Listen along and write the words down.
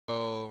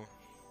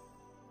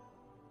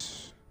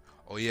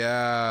Oh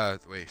yeah.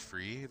 Wait,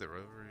 free the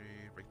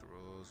rotary, break the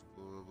rules,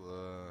 blah blah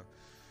blah.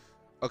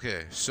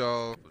 Okay,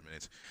 so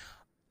minutes.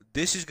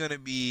 This is gonna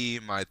be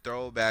my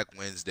Throwback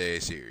Wednesday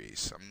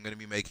series. I'm gonna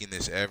be making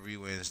this every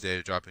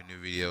Wednesday, dropping new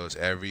videos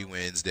every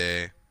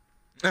Wednesday.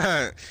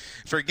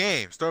 For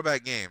games,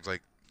 throwback games,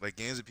 like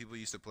games that people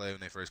used to play when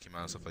they first came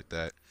out and stuff like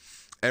that.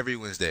 Every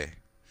Wednesday.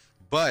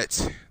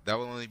 But that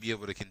will only be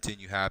able to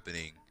continue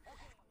happening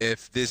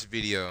if this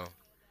video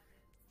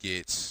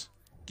gets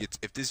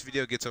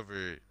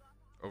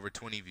over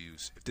 20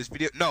 views. If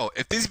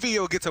this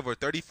video gets over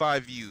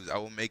 35 views, I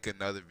will make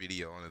another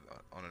video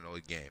on an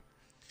old game.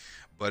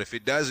 But if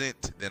it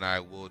doesn't, then I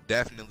will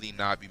definitely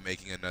not be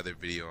making another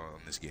video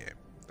on this game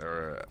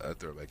or a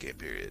throwback game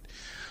period.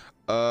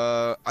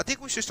 I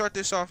think we should start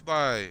this off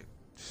by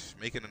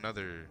making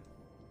another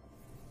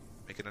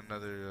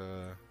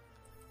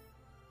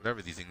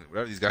whatever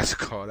these guys are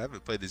called. I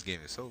haven't played this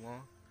game in so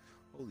long.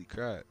 Holy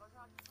crap.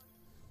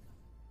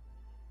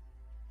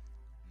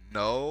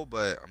 No,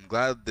 but I'm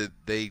glad that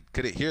they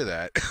couldn't hear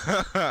that.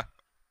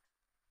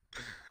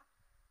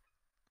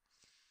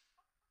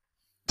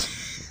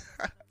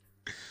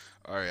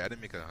 Alright, I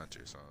didn't make a hunter,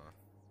 so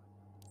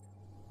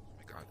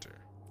make a hunter.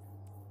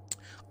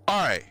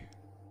 Alright.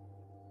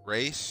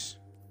 Race.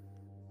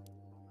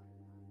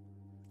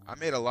 I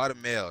made a lot of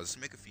males. Let's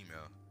make a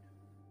female.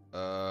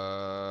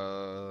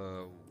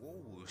 Whoa.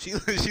 She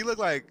looked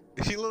like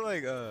she kinda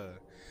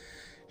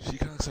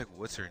looks like,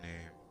 what's her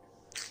name?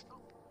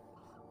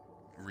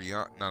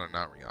 Rihanna. No,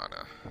 not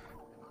Rihanna.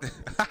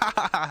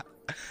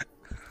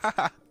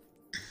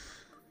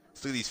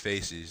 Look at these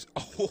faces.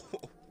 Oh,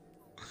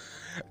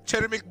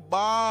 Cheddar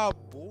McBob,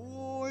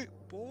 boy.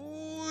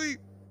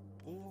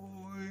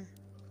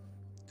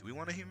 Do we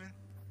want a human?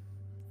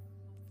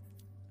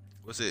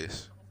 What's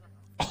this?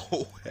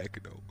 Oh,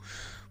 heck no.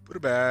 Put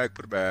it back.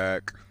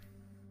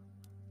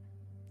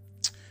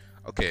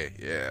 Okay,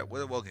 yeah. What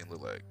does Welkin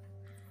look like?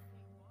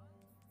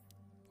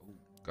 Oh,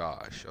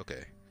 gosh.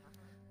 Okay.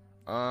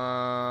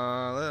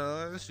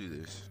 Let's do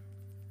this.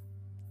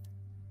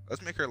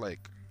 Let's make her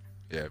like,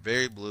 yeah,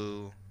 very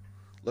blue.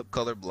 Lip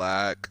color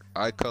black.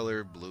 Eye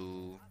color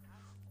blue.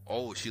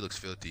 Oh, she looks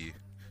filthy.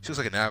 She looks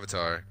like an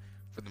avatar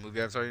from the movie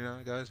Avatar, you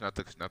know, guys. Not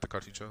the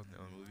cartoon show, the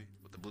movie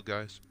with the blue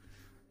guys.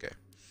 Okay.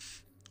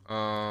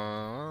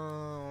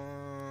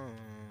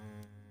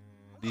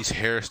 These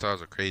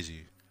hairstyles are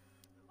crazy.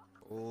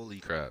 Holy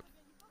crap.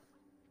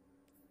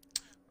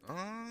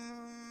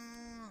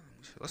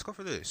 Let's go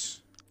for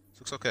this. This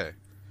looks okay.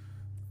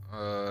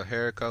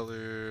 Hair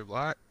color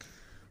black.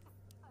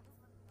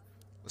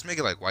 Let's make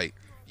it like white.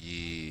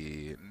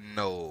 Yeah,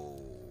 no.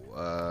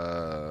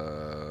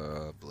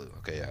 Blue.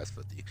 Okay, yeah, it's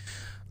filthy.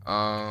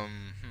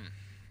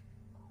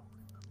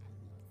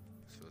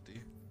 It's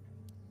filthy.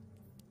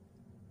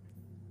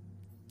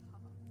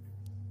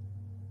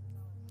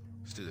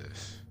 Let's do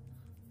this.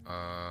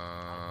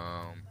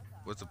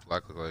 What's the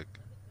black look like?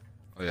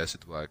 Oh yeah, it's the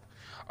black.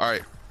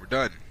 Alright, we're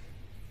done.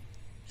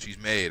 She's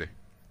made.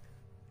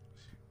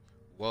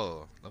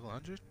 Whoa, level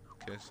 100?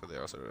 Okay, so they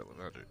also at level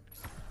 100.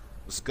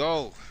 Let's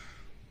go.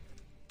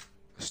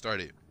 Let's start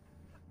it.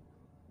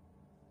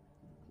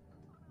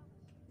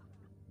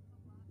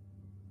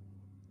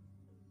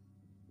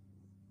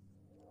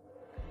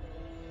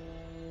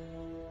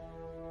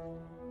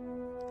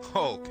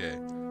 Okay.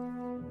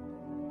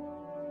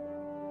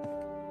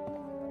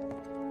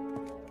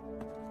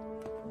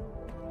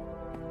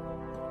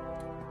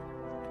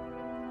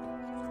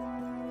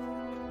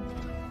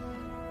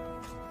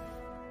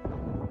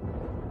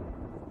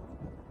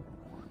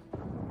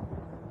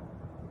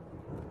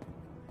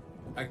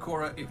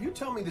 Cora, if you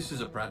tell me this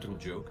is a practical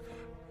joke,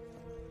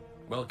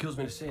 well, it kills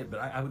me to say it, but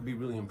I would be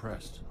really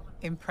impressed.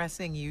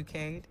 Impressing you,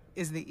 Cade,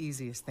 is the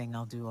easiest thing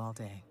I'll do all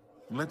day.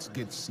 Let's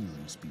get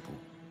serious, people.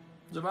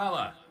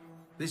 Zavala,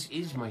 this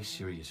is my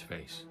serious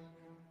face.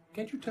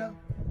 Can't you tell?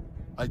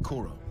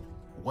 Ikora,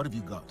 what have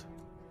you got?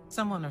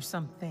 Someone or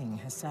something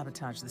has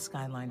sabotaged the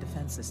Skyline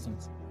defense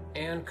systems.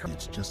 And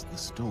It's just the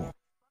storm.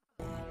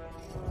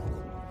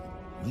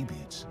 Maybe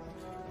it's...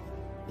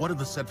 What are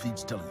the set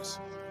feeds telling us?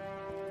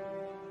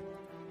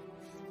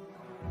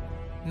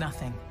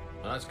 Nothing.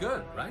 well, that's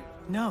good, right?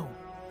 No.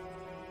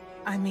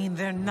 I mean,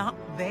 they're not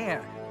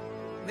there.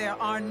 There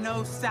are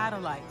no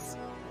satellites.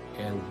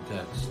 And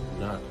that's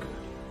not good.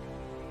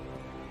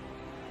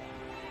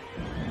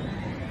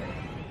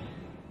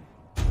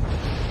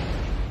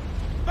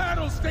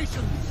 Battle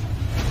stations!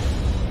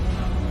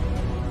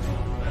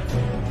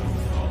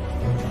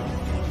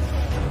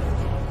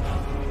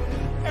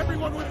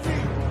 Everyone with me,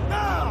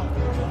 now!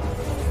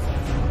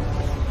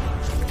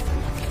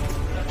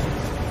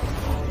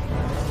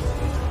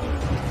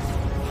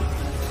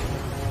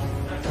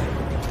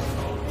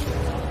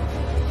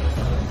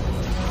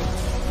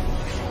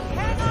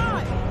 Hang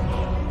on!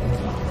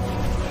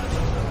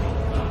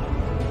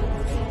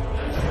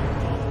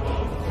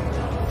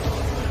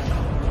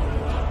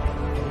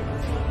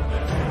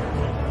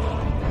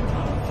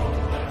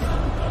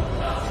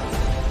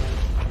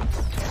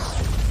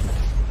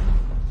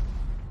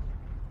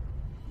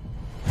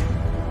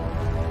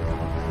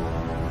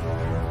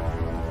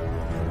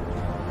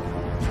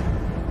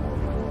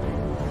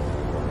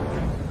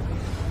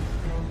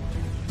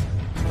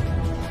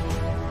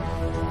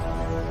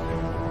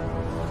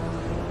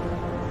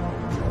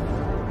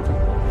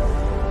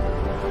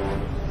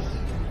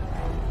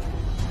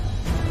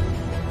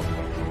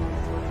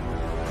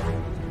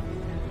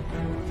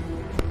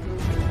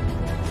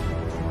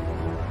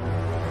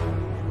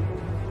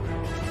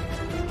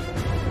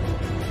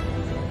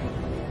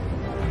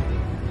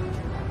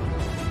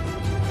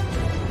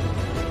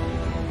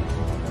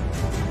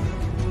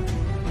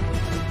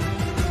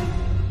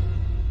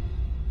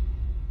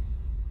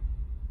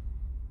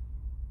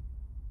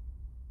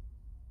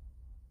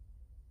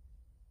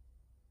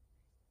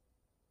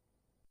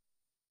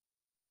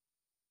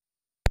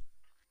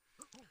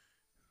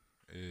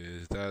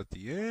 at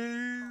the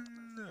end.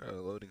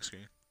 Loading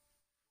screen.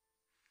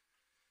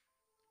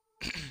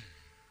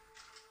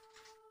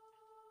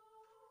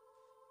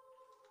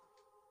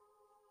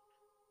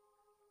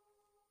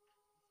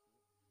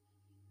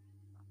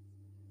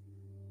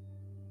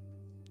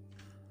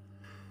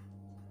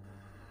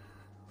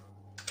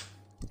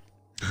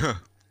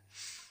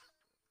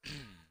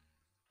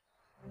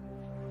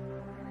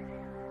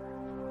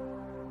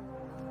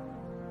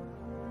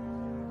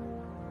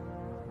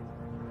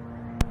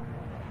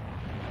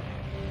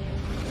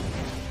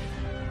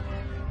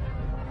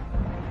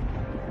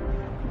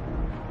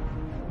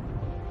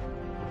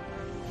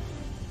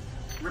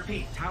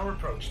 Repeat, tower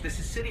approach. This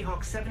is City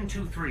Hawk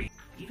 723.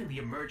 Even the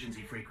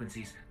emergency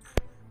frequencies.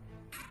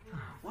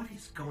 What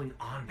is going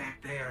on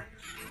back there?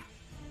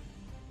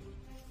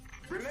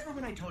 Remember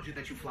when I told you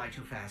that you fly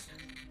too fast?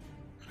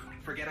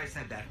 Forget I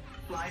said that.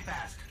 Fly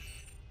fast.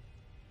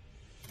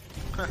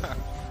 Dang,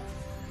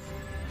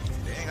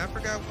 I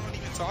forgot we weren't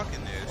even talking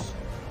this.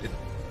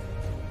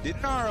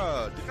 Didn't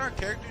our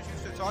characters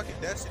used to talk in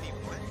Destiny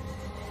 1?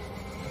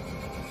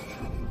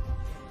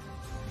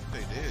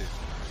 They did.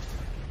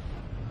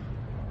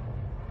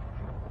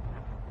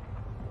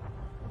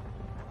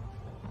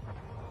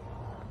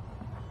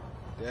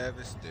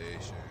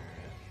 Devastation.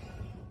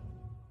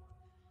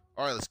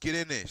 Alright, let's get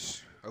in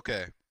this.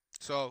 Okay.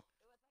 So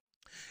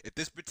if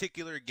this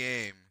particular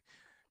game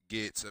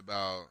gets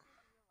about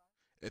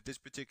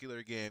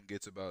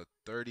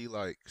 30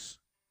 likes,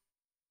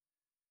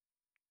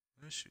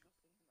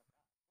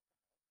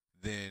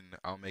 then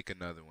I'll make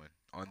another one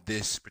on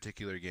this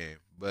particular game.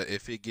 But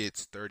if it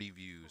gets 30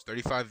 views,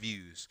 35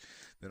 views,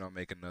 then I'll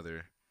make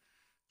another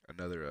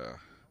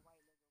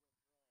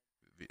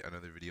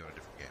video on a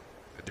different game.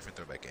 A different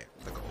throwback game,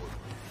 like an old one.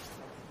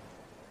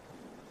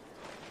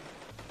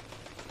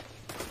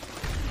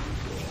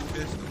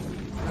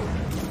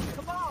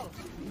 Come on!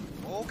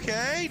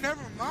 Okay,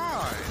 never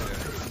mind.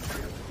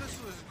 This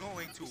was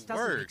going to This doesn't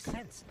work. make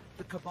sense.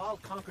 The Cabal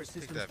conquer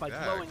systems that by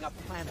back. blowing up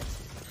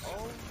planets.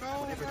 Oh no,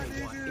 Whatever my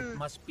they want, nigga. it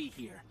must be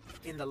here,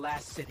 in the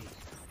last city.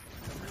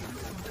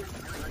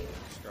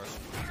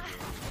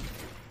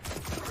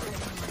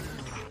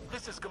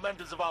 This is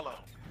Commander Zavala.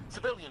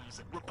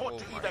 Civilians, report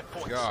to evac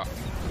points. God.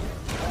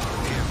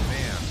 Damn,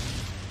 man.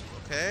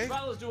 Okay.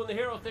 Zavala's doing the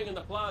hero thing in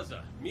the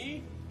plaza.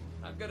 Me?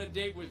 I've got a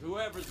date with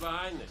whoever's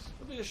behind this.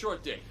 It'll be a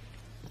short date.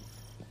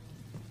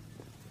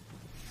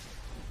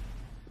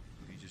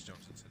 He just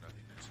jumps into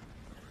nothingness.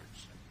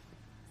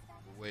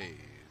 Ways.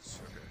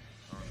 Okay.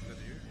 Is that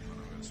here? Oh,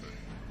 no, that's right.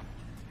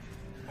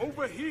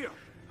 Over here,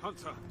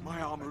 Hunter.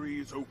 My armory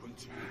is open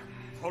to you.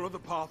 Follow the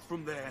path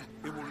from there.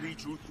 It will lead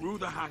you through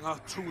the hangar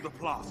to the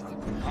plaza.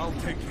 I'll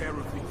take care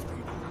of these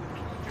people.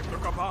 If the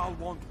Cabal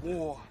want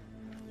war,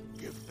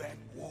 give them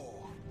war.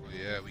 Well,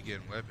 yeah, we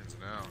getting weapons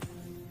now.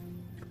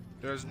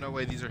 There's no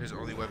way these are his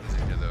only weapons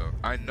in here, though.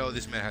 I know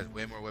this man has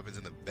way more weapons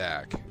in the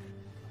back.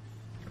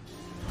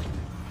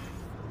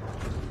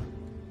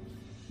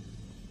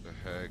 The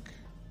heck?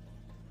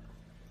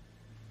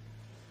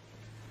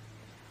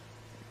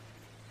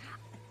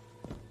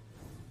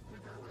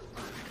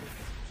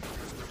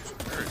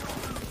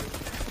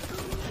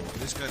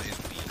 This gun is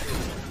weak.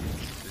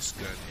 This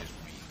gun is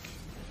weak.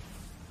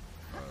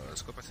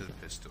 Let's go back to the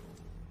pistol.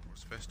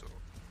 What's the pistol?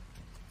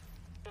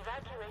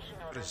 Evacuation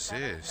What order is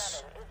 77 this?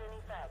 is in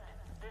effect.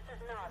 This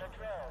is not a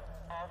drill.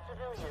 All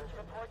civilians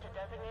report to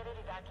designated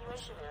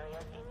evacuation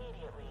areas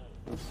immediately.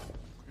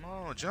 Come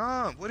on,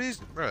 jump. What is...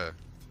 Bruh.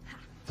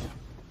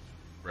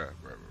 Bruh.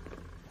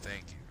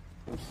 Thank you.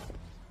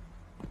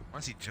 Why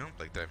does he jump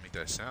like that? Make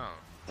that sound.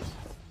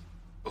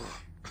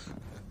 Oof.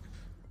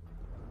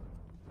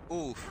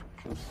 Oof.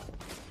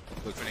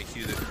 Look, when they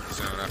cue the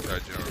sound after I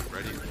jump.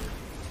 Ready?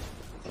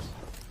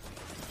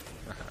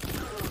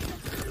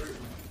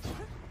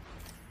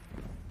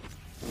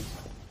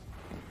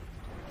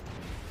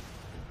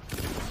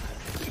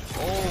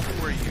 Oh,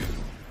 who are you?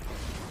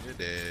 You're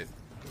dead.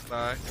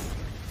 Goodbye.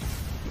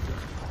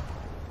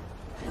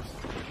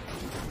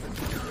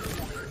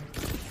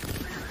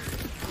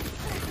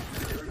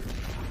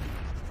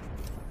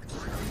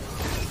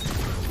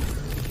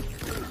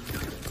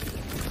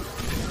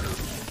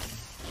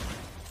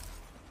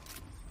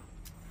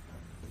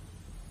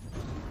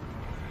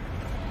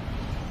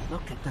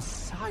 Look at the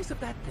size of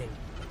that thing.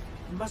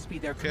 It must be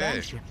their Okay.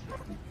 command ship.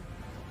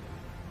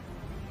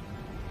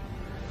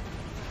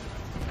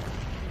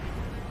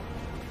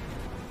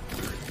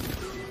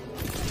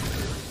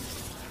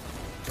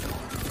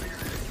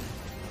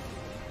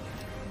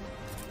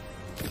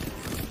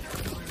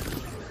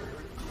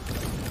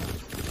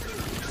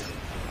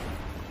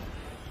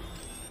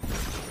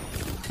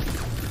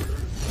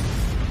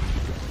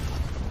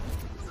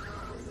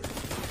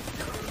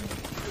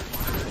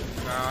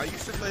 I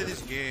used to play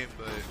this game,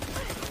 but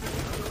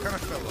kind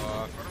of fell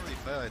off. I don't really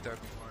play like that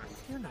anymore.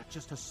 You're not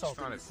just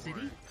assaulting found the it city.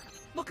 boring.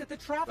 Look at the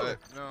traveler.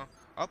 But no,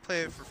 I'll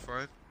play it for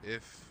fun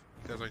if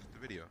you guys like the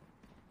video.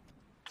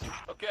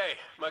 Okay,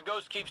 my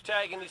ghost keeps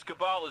tagging these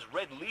Cabal as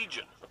Red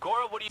Legion.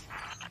 Cora, what do you...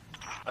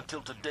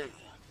 Until today.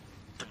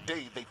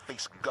 Today they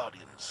face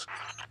Guardians.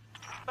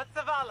 But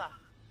Zavala,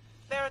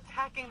 they're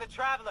attacking the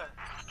Traveler.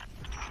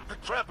 The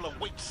Traveler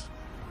waits.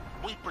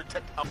 We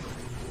protect our...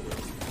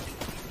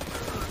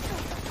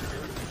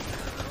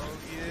 Oh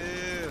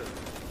yeah.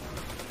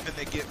 And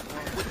they get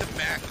one with the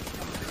Mac.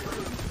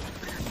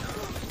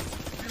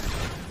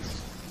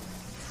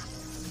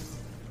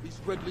 These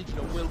Red Legion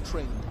are well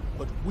trained,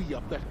 but we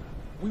are better.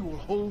 We will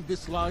hold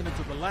this line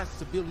until the last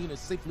civilian is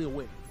safely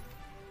away.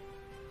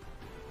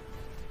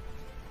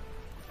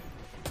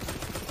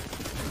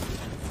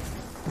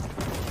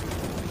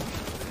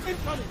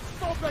 Incoming!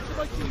 Fall back to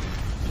my team!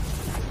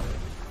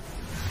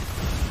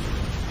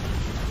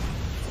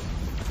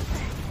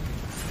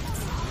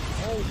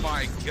 Oh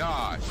my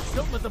gosh.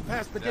 Don't let them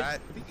pass the gate.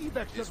 That The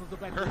evac is shuttles are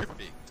back.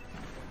 perfect.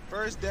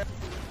 First down.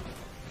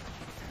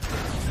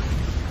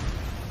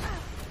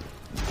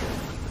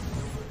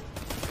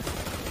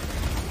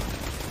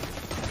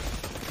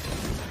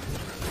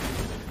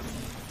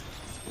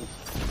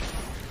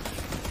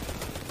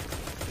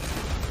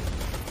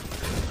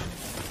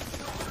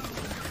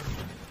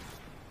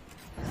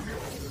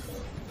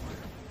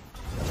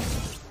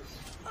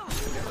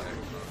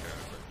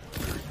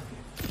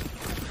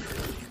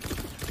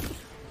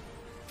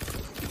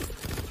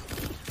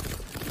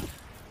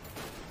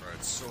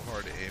 It's so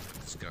hard to aim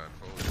with this gun.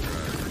 Holy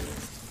crap.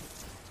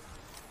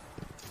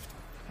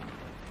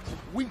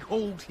 We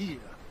hold here.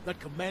 That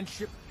command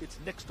ship gets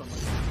next on the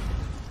list.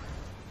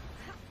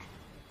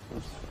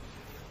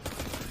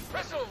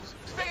 Vessels,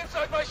 stay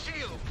inside my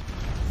shield.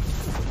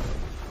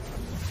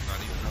 Not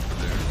even up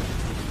there.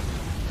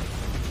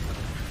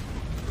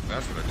 But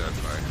that's what I got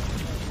like.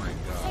 Oh my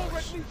All Red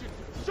gosh. Legion,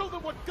 show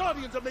them what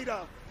Guardians are made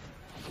of!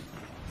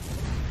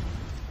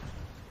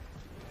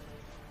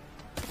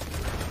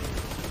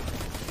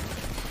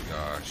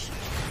 Gosh.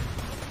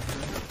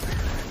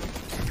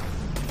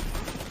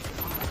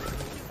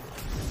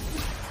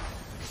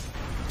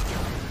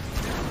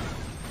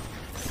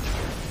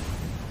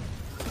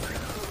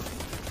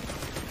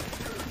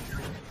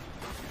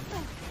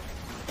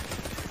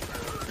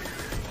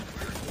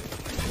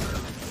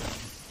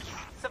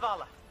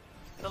 Zavala,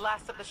 the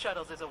last of the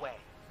shuttles is away.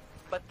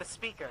 But the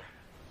speaker,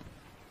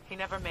 he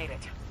never made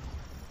it.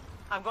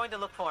 I'm going to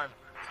look for him.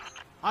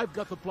 I've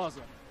got the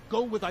plaza.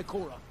 Go with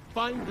Ikora.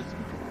 Find the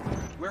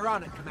speaker. We're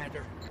on it,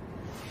 Commander.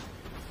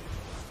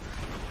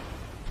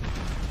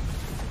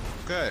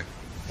 Okay.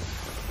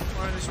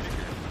 Find the speaker.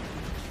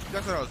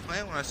 That's what I was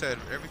playing when I said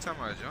every time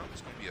I jump,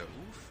 it's gonna be a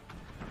oof.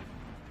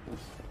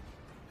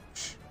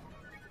 Shh.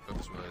 What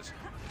this was.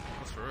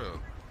 That's for real.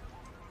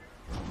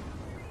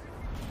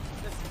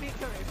 The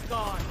speaker is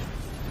gone.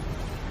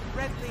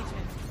 Red Legion,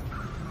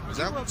 Was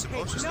you that will one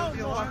supposed to take still no be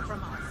more alive?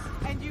 from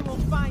us, and you will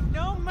find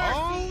no mercy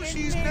Oh, in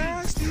she's me.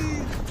 nasty.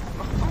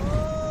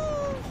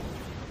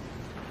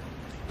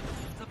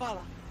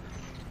 Zavala,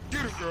 Get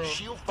her, girl.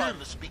 She'll find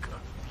the speaker.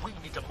 We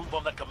need to move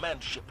on that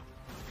command ship.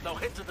 Now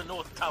head to the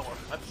North Tower.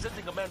 I'm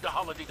sending Amanda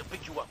Holiday to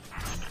pick you up.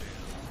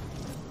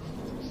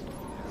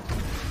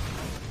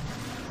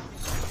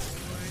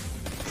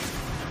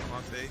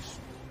 My face.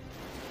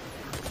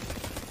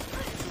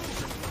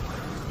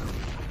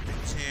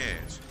 His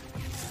hands.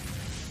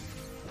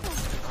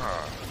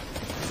 Ah.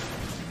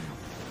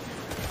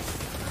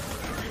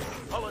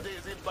 Holiday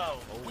is inbound.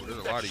 Oh, We there's need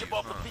a that lot of ship you,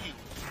 off huh? the field.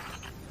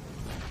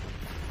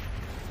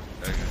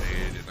 That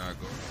grenade did not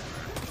go.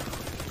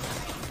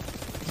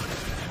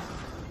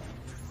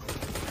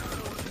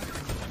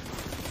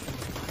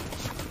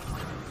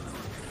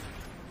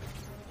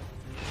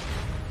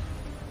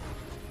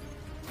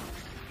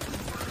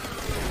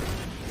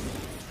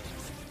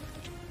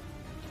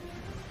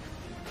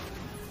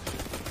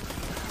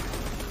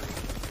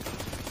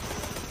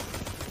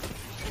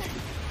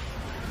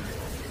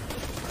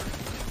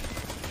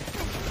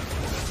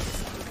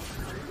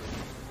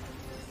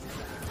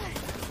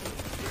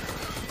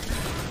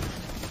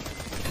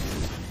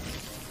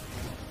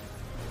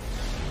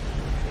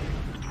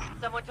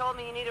 Someone told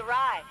me you need a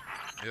ride.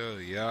 Yo,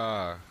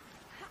 yeah.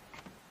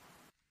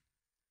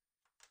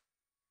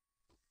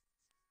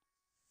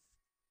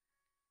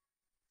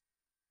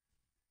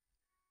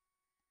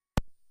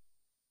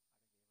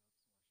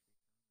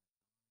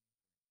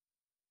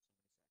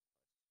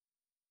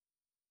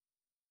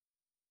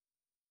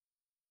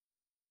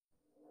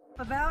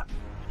 About?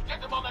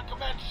 Get them on that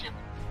command ship,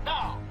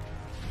 now!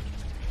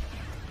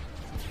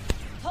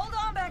 Hold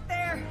on back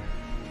there!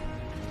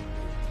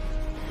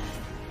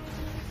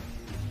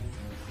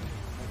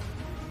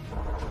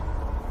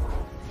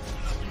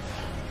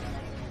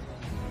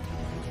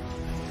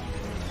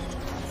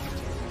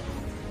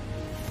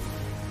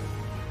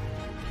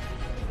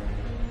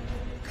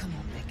 Come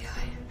on, big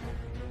guy.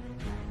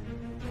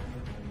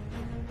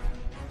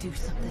 Do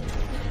something.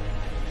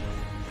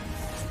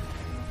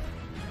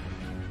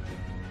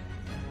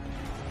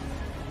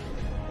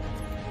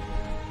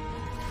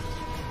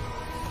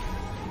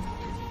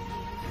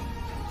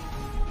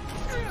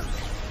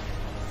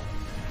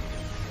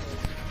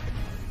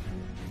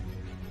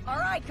 All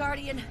right,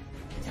 Guardian.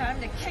 Time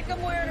to kick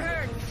him where it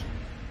hurts.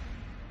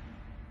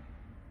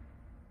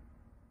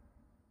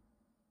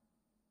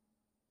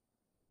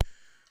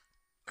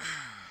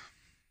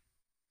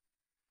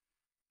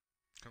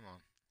 Come on.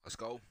 Let's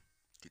go.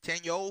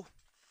 Continue.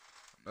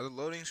 Another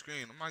loading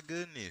screen. Oh my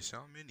goodness.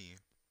 How many?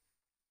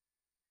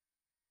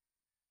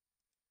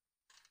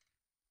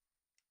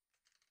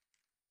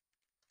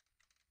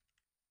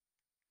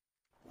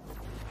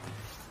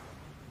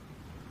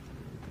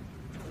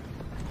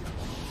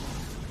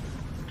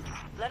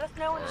 Let us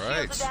know when the Alright.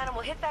 shields are down and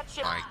we'll hit that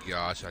ship. My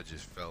gosh, I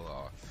just fell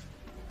off.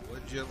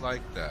 Would you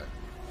like that?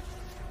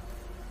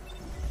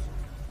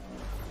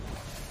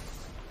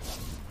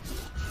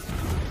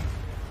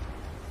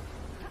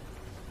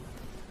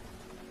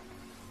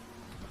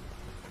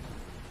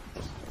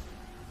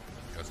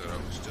 I thought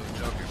I was still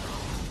jumping,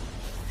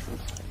 bro.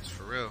 It's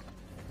for real.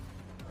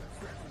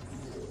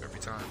 Every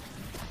time.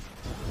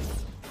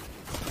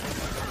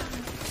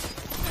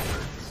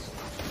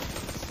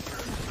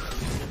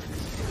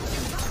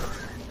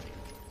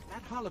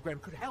 That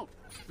hologram could help.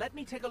 Let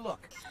me take a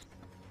look.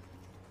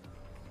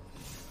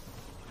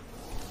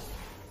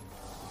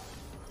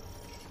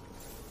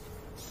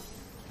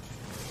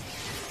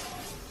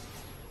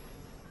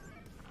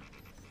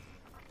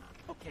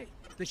 Okay,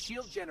 the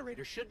shield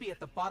generator should be at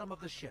the bottom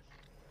of the ship.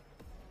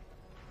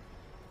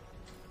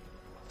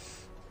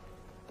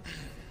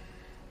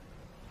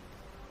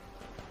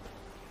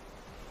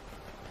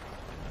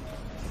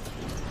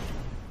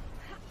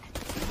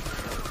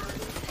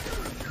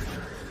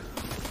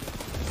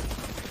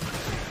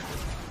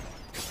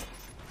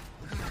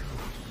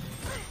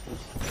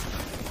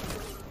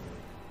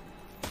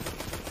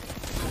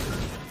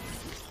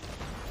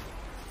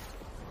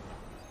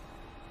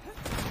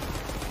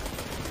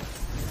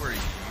 Who are you?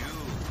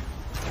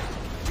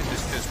 Get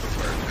this pistol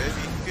work,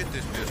 baby. Get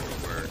this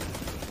pistol work.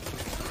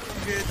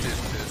 Get this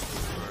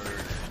pistol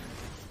work.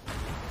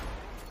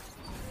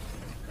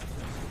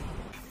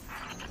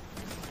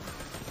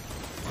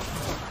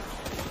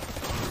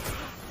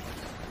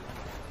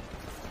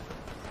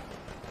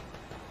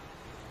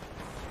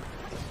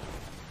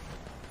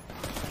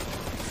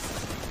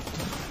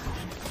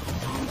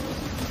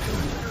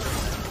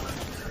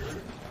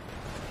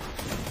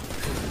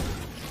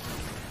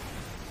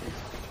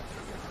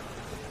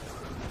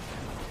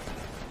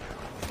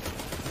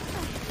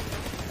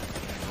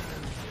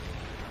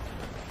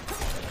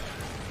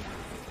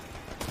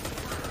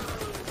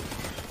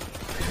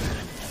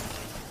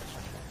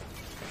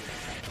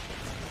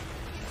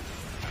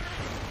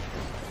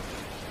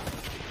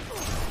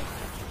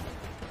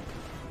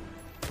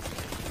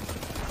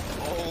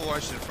 Oh, I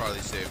should have probably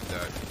saved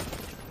that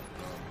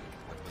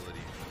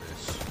ability for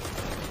this.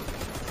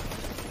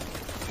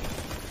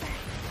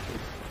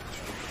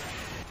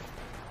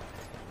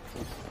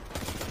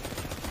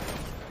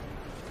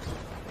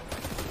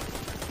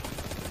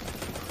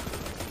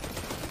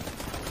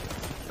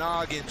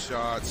 Noggin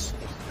shots.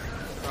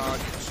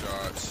 Noggin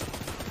shots.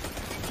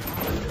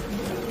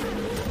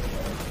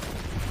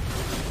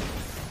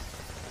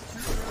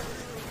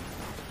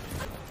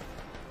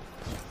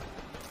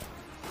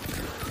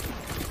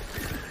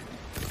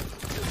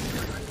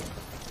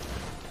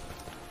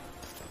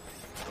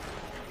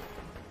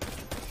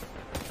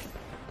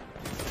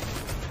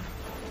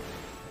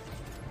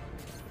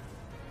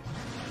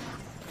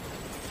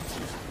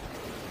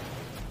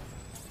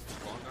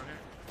 Spawn down here?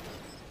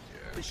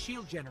 Yeah. The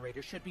shield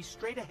generator should be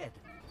straight ahead.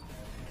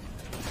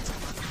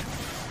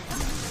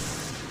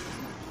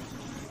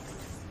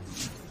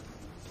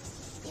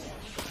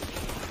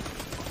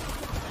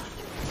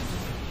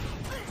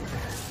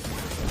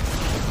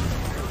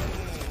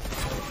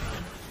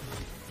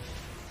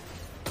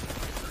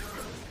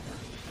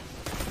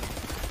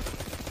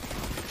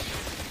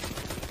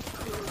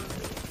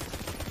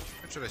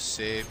 I should have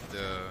saved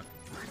the.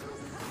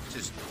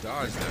 Just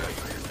dodge that.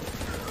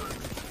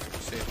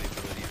 Save the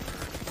ability for.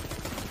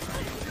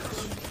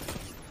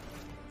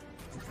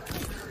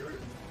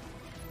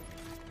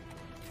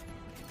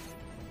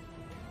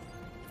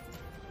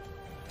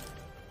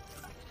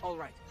 All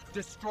right,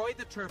 destroy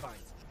the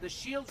turbines. The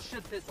shields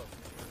should fizzle.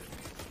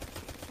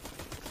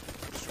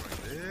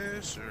 Destroying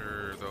this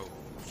or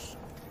those?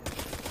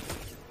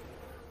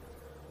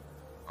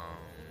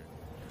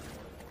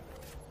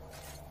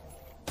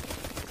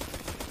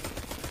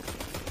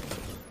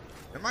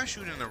 Am I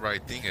shooting the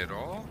right thing at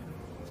all?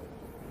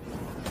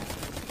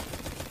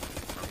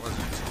 I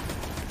wasn't.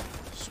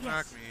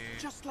 Smack Yes, me.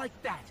 just like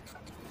that.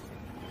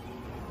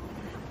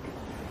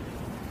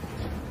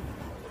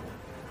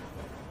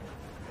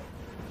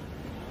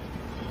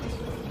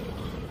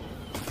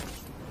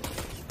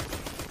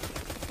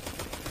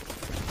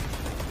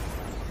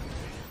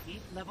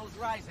 Heat levels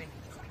rising.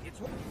 It's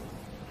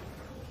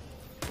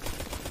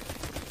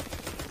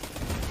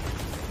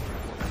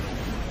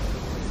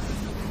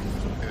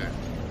Okay.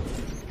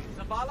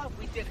 Zavala,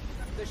 we did it.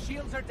 The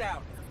shields are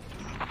down.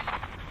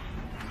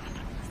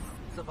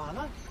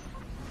 Zavala?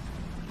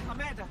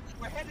 Amanda,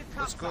 we're headed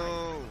Let's topside.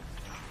 go.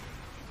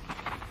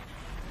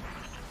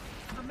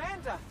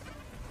 Amanda!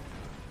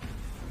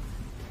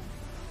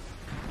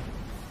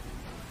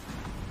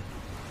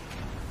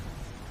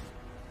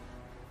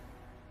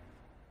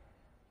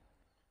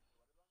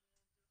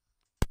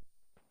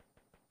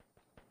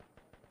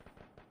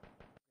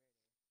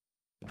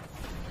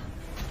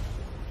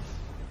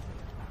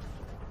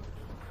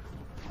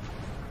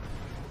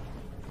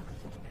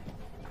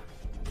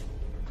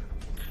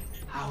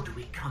 How do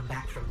we come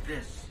back from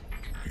this?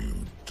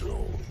 You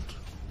don't.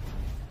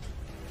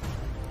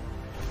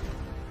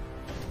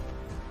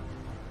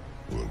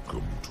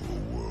 Welcome to a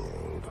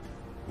world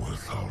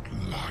without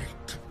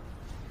light.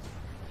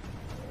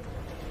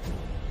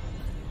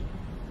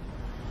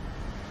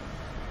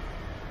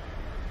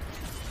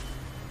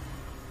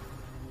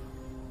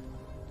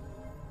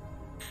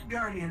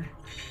 Guardian,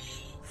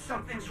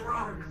 something's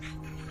wrong.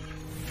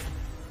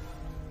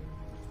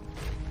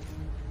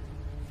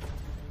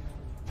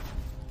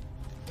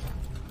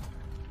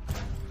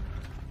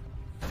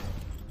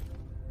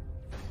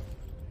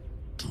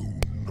 Do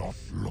not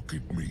look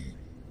at me,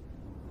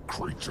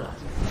 creature.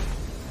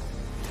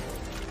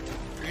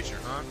 Creature,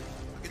 huh?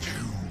 Look at you.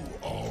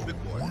 You are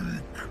Big boy.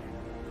 weak,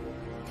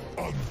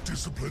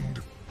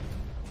 undisciplined,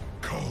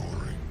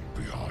 cowering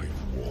behind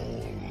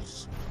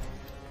walls.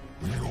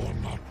 You're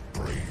not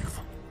brave.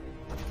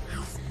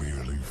 You've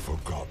merely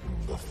forgotten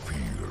the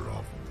fear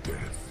of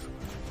death.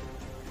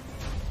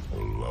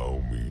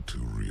 Allow me to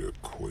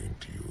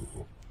reacquaint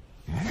you.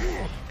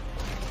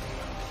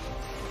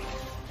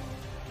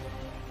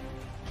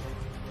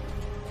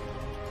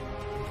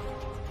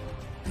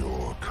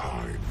 Your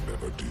kind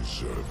never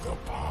deserved the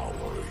power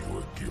you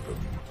were given.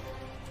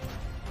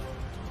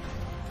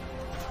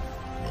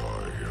 I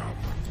am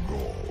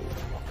Gaul,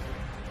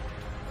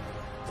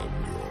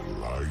 and your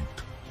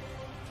light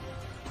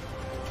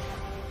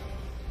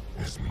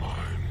is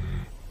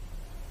mine.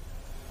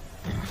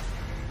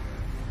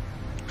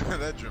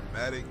 That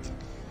dramatic.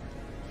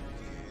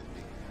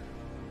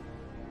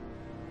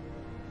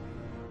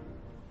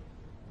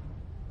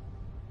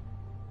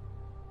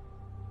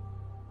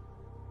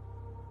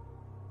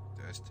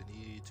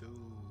 Destiny 2.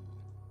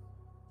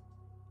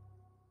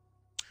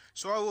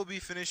 So I will be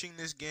finishing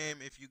this game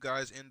if you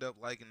guys end up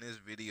liking this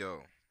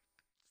video.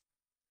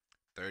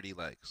 30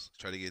 likes.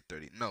 Try to get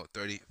 30. No,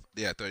 30.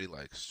 Yeah, 30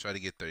 likes. Try to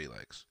get 30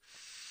 likes.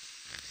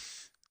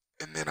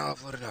 And then I'll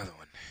upload another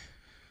one.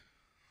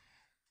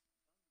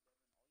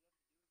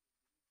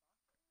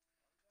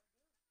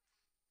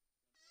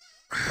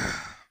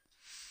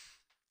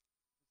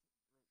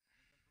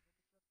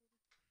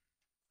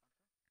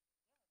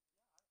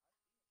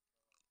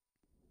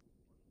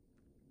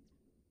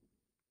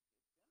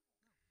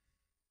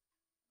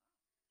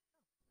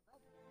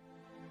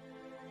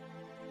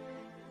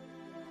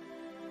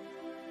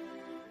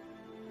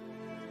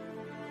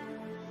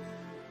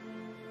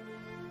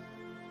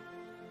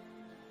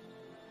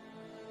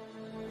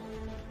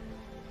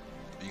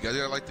 You guys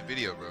gotta like the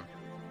video, bro.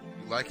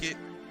 You like it?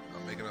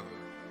 I'll make another one.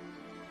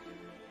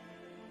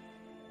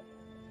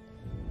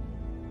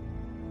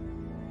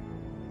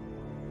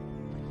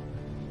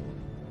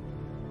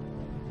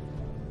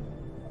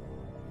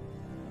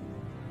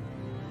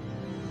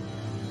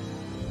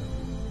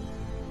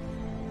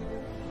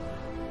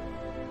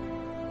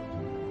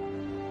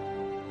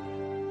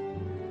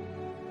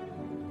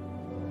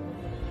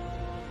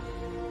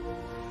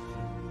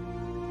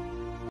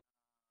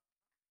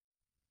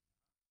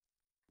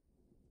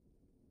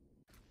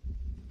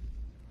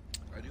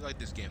 I do like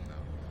this game though.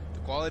 The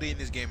quality in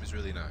this game is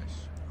really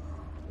nice.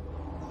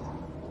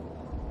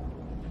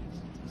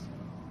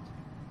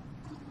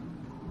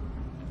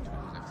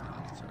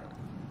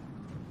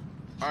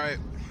 Alright.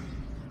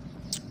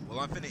 Well,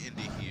 I'm finna end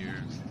it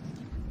here.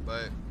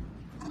 But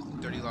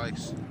 30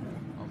 likes,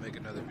 I'll make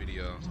another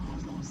video.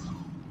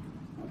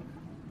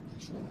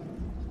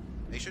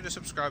 Make sure to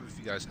subscribe if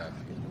you guys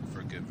haven't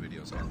for good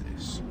videos like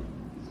this.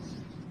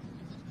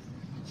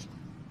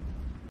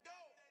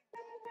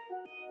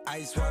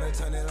 Ice water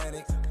turn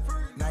Atlantic.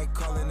 Night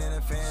calling in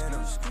a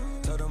phantom.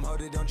 Told them, hold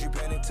it, don't you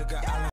panic. Took a island.